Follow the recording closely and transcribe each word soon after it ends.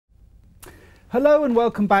Hello and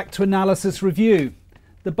welcome back to Analysis Review.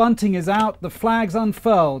 The bunting is out, the flag's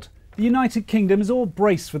unfurled. The United Kingdom is all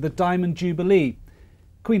braced for the Diamond Jubilee.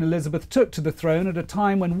 Queen Elizabeth took to the throne at a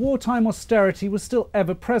time when wartime austerity was still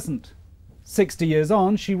ever present. 60 years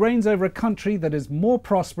on, she reigns over a country that is more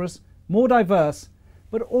prosperous, more diverse,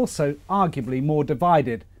 but also arguably more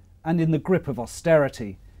divided and in the grip of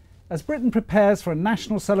austerity. As Britain prepares for a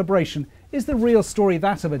national celebration, is the real story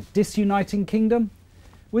that of a disuniting kingdom?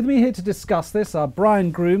 With me here to discuss this are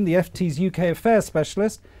Brian Groom, the FT's UK Affairs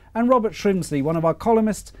Specialist, and Robert Shrimsley, one of our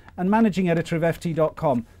columnists and managing editor of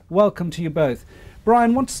FT.com. Welcome to you both.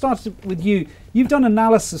 Brian, I want to start with you. You've done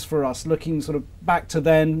analysis for us, looking sort of back to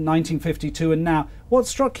then, 1952 and now. What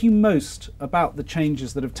struck you most about the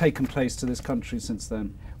changes that have taken place to this country since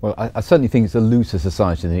then? Well, I certainly think it's a looser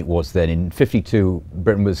society than it was then. In '52,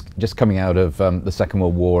 Britain was just coming out of the Second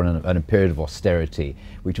World War and a period of austerity,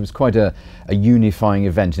 which was quite a unifying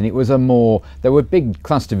event. And it was there were big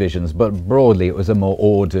class divisions, but broadly it was a more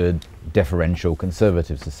ordered, deferential,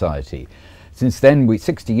 conservative society. Since then,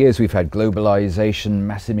 60 years, we've had globalization,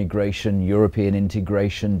 mass immigration, European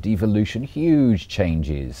integration, devolution, huge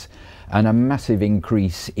changes, and a massive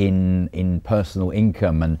increase in personal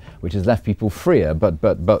income, and which has left people freer, but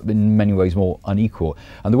in many ways more unequal.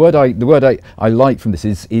 And the word I like from this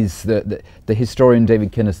is that the historian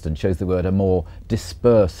David Kynaston shows the word a more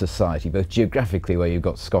dispersed society, both geographically, where you've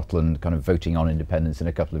got Scotland kind of voting on independence in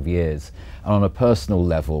a couple of years, and on a personal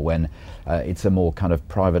level, when it's a more kind of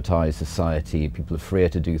privatised society, people are freer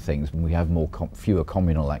to do things, and we have fewer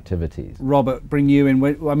communal activities. Robert, bring you in.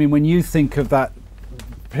 When you think of that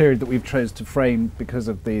period that we've chosen to frame because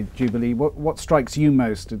of the Jubilee, what strikes you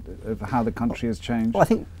most of how the country has changed? Well, I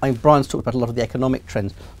think Brian's talked about a lot of the economic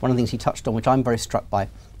trends. One of the things he touched on, which I'm very struck by,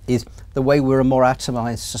 is the way we're a more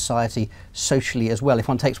atomised society socially as well. If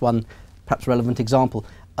one takes one perhaps relevant example,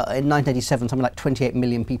 in 1987 something like 28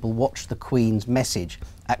 million people watched the Queen's message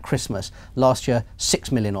at Christmas. Last year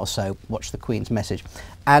 6 million or so watched the Queen's message.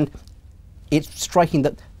 And it's striking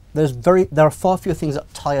that there are far fewer things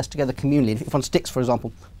that tie us together communally. If one sticks, for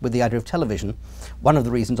example, with the idea of television, one of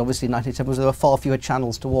the reasons, obviously, in 1987 was there were far fewer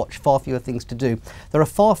channels to watch, far fewer things to do. There are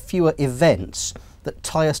far fewer events that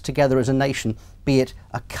tie us together as a nation, be it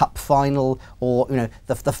a cup final or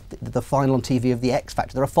the final on TV of the X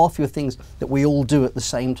Factor. There are far fewer things that we all do at the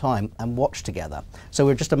same time and watch together. So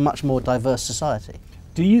we're just a much more diverse society.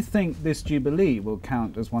 Do you think this Jubilee will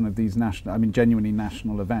count as one of these genuinely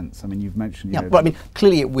national events? You've mentioned...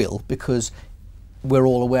 Clearly it will, because we're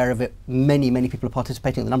all aware of it. Many people are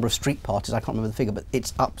participating. The number of street parties, I can't remember the figure, but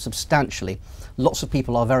it's up substantially. Lots of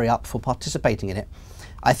people are very up for participating in it.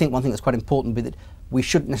 I think one thing that's quite important is that we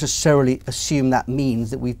shouldn't necessarily assume that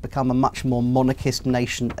means that we've become a much more monarchist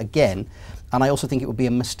nation again. And I also think it would be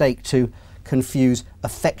a mistake to confuse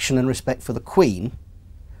affection and respect for the Queen,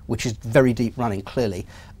 which is very deep running, clearly,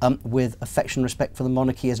 with affection and respect for the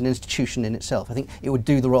monarchy as an institution in itself. I think it would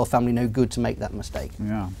do the royal family no good to make that mistake.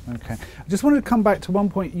 Yeah, okay. I just wanted to come back to one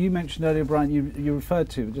point you mentioned earlier, Brian, you referred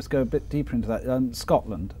to, just go a bit deeper into that,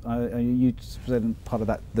 Scotland. You said part of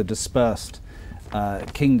that, the dispersed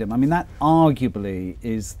kingdom. That arguably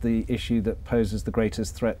is the issue that poses the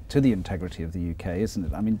greatest threat to the integrity of the UK,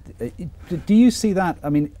 isn't it? Do you see that?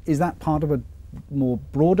 Is that part of a more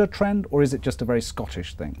broader trend, or is it just a very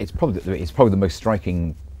Scottish thing? It's probably the most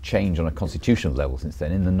striking change on a constitutional level since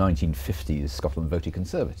then. In the 1950s, Scotland voted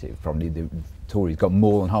Conservative. Probably the Tories got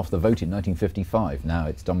more than half the vote in 1955. Now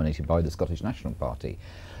it's dominated by the Scottish National Party.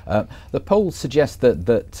 The polls suggest that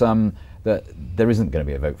there isn't going to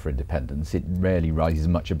be a vote for independence. It rarely rises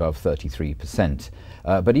much above 33%.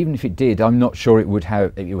 But even if it did, I'm not sure it would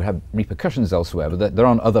have repercussions elsewhere. But there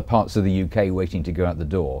aren't other parts of the UK waiting to go out the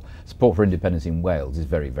door. Support for independence in Wales is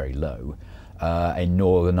very, very low. In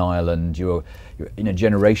Northern Ireland, in a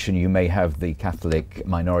generation you may have the Catholic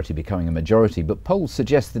minority becoming a majority, but polls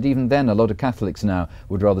suggest that even then a lot of Catholics now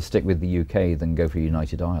would rather stick with the UK than go for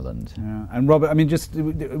United Ireland. Yeah. And Robert,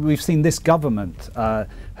 we've seen this government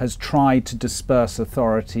has tried to disperse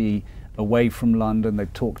authority away from London.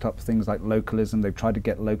 They've talked up things like localism, they've tried to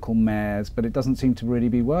get local mayors, but it doesn't seem to really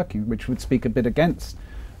be working, which would speak a bit against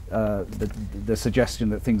the suggestion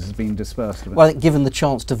that things have been dispersed. Well, I think given the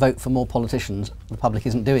chance to vote for more politicians, the public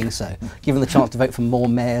isn't doing so. Given the chance to vote for more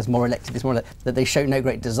mayors, more elected, that they show no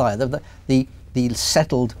great desire. The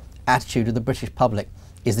settled attitude of the British public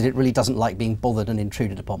is that it really doesn't like being bothered and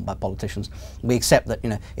intruded upon by politicians. We accept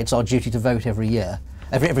that it's our duty to vote every year,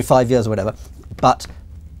 every 5 years or whatever, but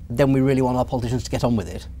then we really want our politicians to get on with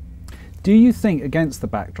it. Do you think, against the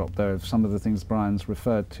backdrop though of some of the things Brian's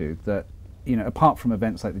referred to, that apart from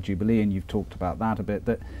events like the Jubilee, and you've talked about that a bit,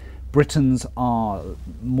 that Britons are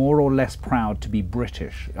more or less proud to be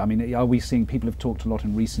British? I mean, are we seeing, people have talked a lot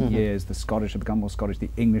in recent years, the Scottish have become more Scottish, the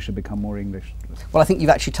English have become more English? Well, I think you've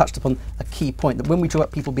actually touched upon a key point, that when we talk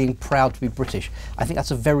about people being proud to be British, I think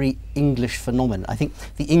that's a very English phenomenon. I think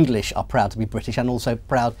the English are proud to be British and also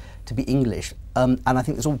proud to be English. And I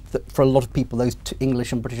think for a lot of people, those two,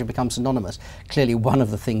 English and British, have become synonymous. Clearly, one of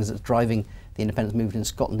the things that's driving the independence movement in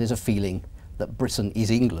Scotland is a feeling that Britain is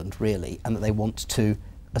England, really, and that they want to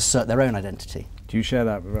assert their own identity. Do you share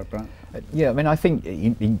that, Brian? Yeah, I mean, I think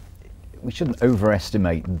we shouldn't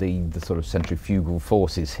overestimate the sort of centrifugal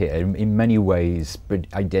forces here. In many ways,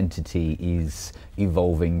 identity is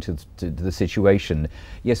evolving to the situation.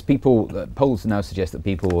 Yes, polls now suggest that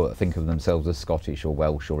people think of themselves as Scottish or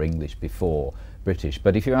Welsh or English before British.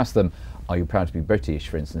 But if you ask them, are you proud to be British,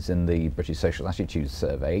 for instance, in the British Social Attitudes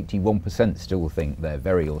Survey, 81% still think they're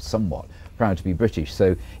very or somewhat proud to be British.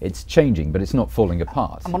 So it's changing, but it's not falling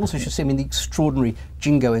apart. And one also should see, I mean, the extraordinary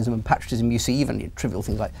jingoism and patriotism you see, even in trivial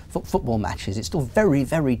things like football matches, it's still very,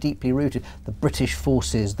 very deeply rooted. The British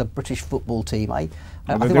forces, the British football team. I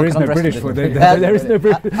think there is no British football team. There is no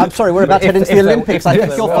British. I'm sorry, we're about to head into the Olympics. I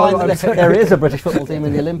think you'll find that there is a British football team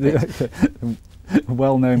in the Olympics.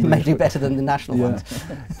 Well-known. Maybe better than the national ones.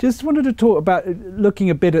 Just wanted to talk about looking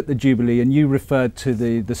a bit at the Jubilee, and you referred to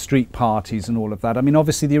the street parties and all of that. I mean,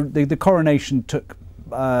 obviously the coronation took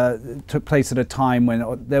place at a time when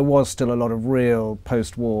there was still a lot of real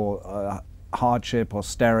post-war hardship,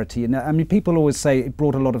 austerity, and I mean, people always say it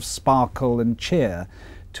brought a lot of sparkle and cheer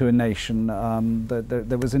to a nation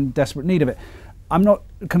that was in desperate need of it. I mean,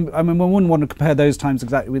 one wouldn't want to compare those times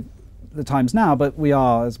exactly with the times now, but we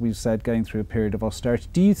are, as we've said, going through a period of austerity.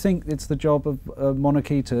 Do you think it's the job of a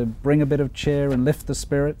monarchy to bring a bit of cheer and lift the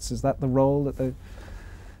spirits? Is that the role that they...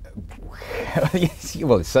 Yes,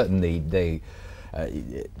 well, certainly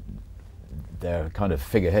they're kind of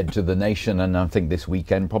figurehead to the nation, and I think this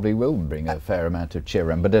weekend probably will bring a fair amount of cheer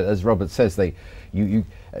around. But as Robert says, a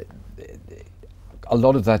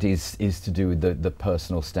lot of that is to do with the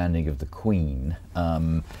personal standing of the Queen.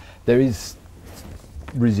 There is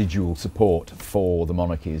residual support for the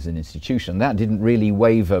monarchy as an institution. That didn't really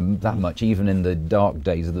waver that much, even in the dark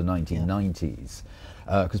days of the 1990s,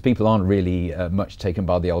 because people aren't really much taken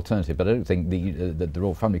by the alternative. But I don't think the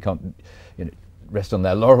royal family can't, rest on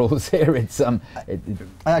their laurels here. It's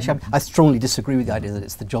I strongly disagree with the idea that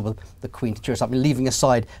it's the job of the Queen to cheer us up. I mean, leaving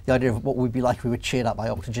aside the idea of what we'd be like if we were cheered up by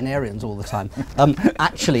octogenarians all the time.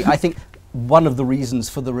 Actually, I think one of the reasons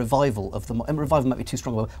for the revival of and revival might be too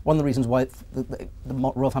strong, but one of the reasons why the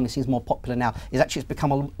royal family seems more popular now is actually it's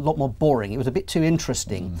become a lot more boring. It was a bit too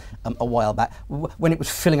interesting a while back, when it was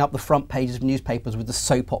filling up the front pages of newspapers with the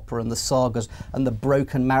soap opera and the sagas and the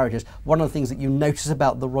broken marriages. One of the things that you notice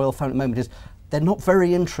about the royal family at the moment is they're not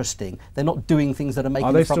very interesting. They're not doing things that are making.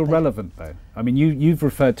 Are they still relevant, though? I mean, you've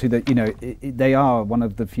referred to that. They are one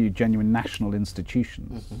of the few genuine national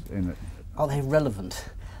institutions. Are they relevant?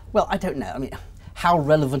 Well, I don't know. I mean, how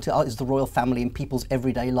relevant is the royal family in people's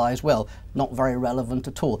everyday lives? Well, not very relevant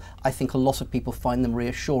at all. I think a lot of people find them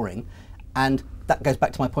reassuring, and that goes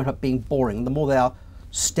back to my point about being boring. The more they are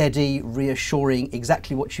steady, reassuring,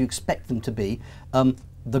 exactly what you expect them to be,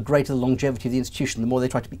 the greater the longevity of the institution. The more they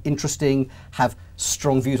try to be interesting, have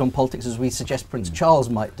strong views on politics, as we suggest Prince Charles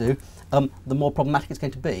might do, the more problematic it's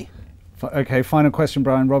going to be. Okay, final question,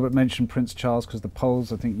 Brian. Robert mentioned Prince Charles because the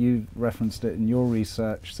polls, I think you referenced it in your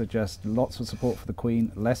research, suggest lots of support for the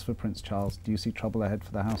Queen, less for Prince Charles. Do you see trouble ahead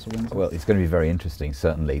for the House of Windsor? Well, it's going to be very interesting,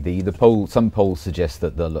 certainly. Some polls suggest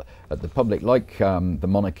that the public like the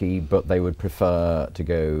monarchy, but they would prefer to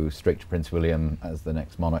go straight to Prince William as the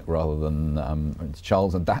next monarch rather than Prince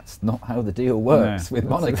Charles, and that's not how the deal works with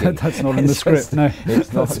monarchy. That's not in the script, no.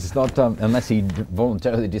 It's not unless he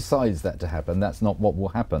voluntarily decides that to happen. That's not what will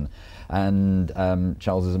happen. And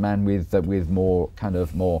Charles is a man with more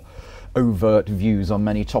overt views on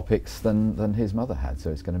many topics than his mother had, so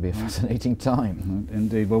it's going to be a fascinating time.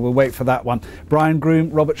 Indeed. Well, we'll wait for that one. Brian Groom,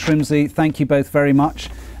 Robert Shrimsley, thank you both very much,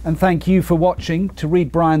 and thank you for watching. To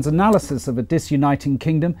read Brian's analysis of a disuniting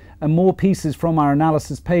kingdom and more pieces from our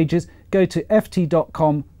analysis pages, go to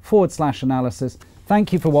ft.com/analysis.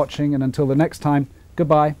 Thank you for watching, and until the next time,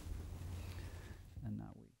 goodbye.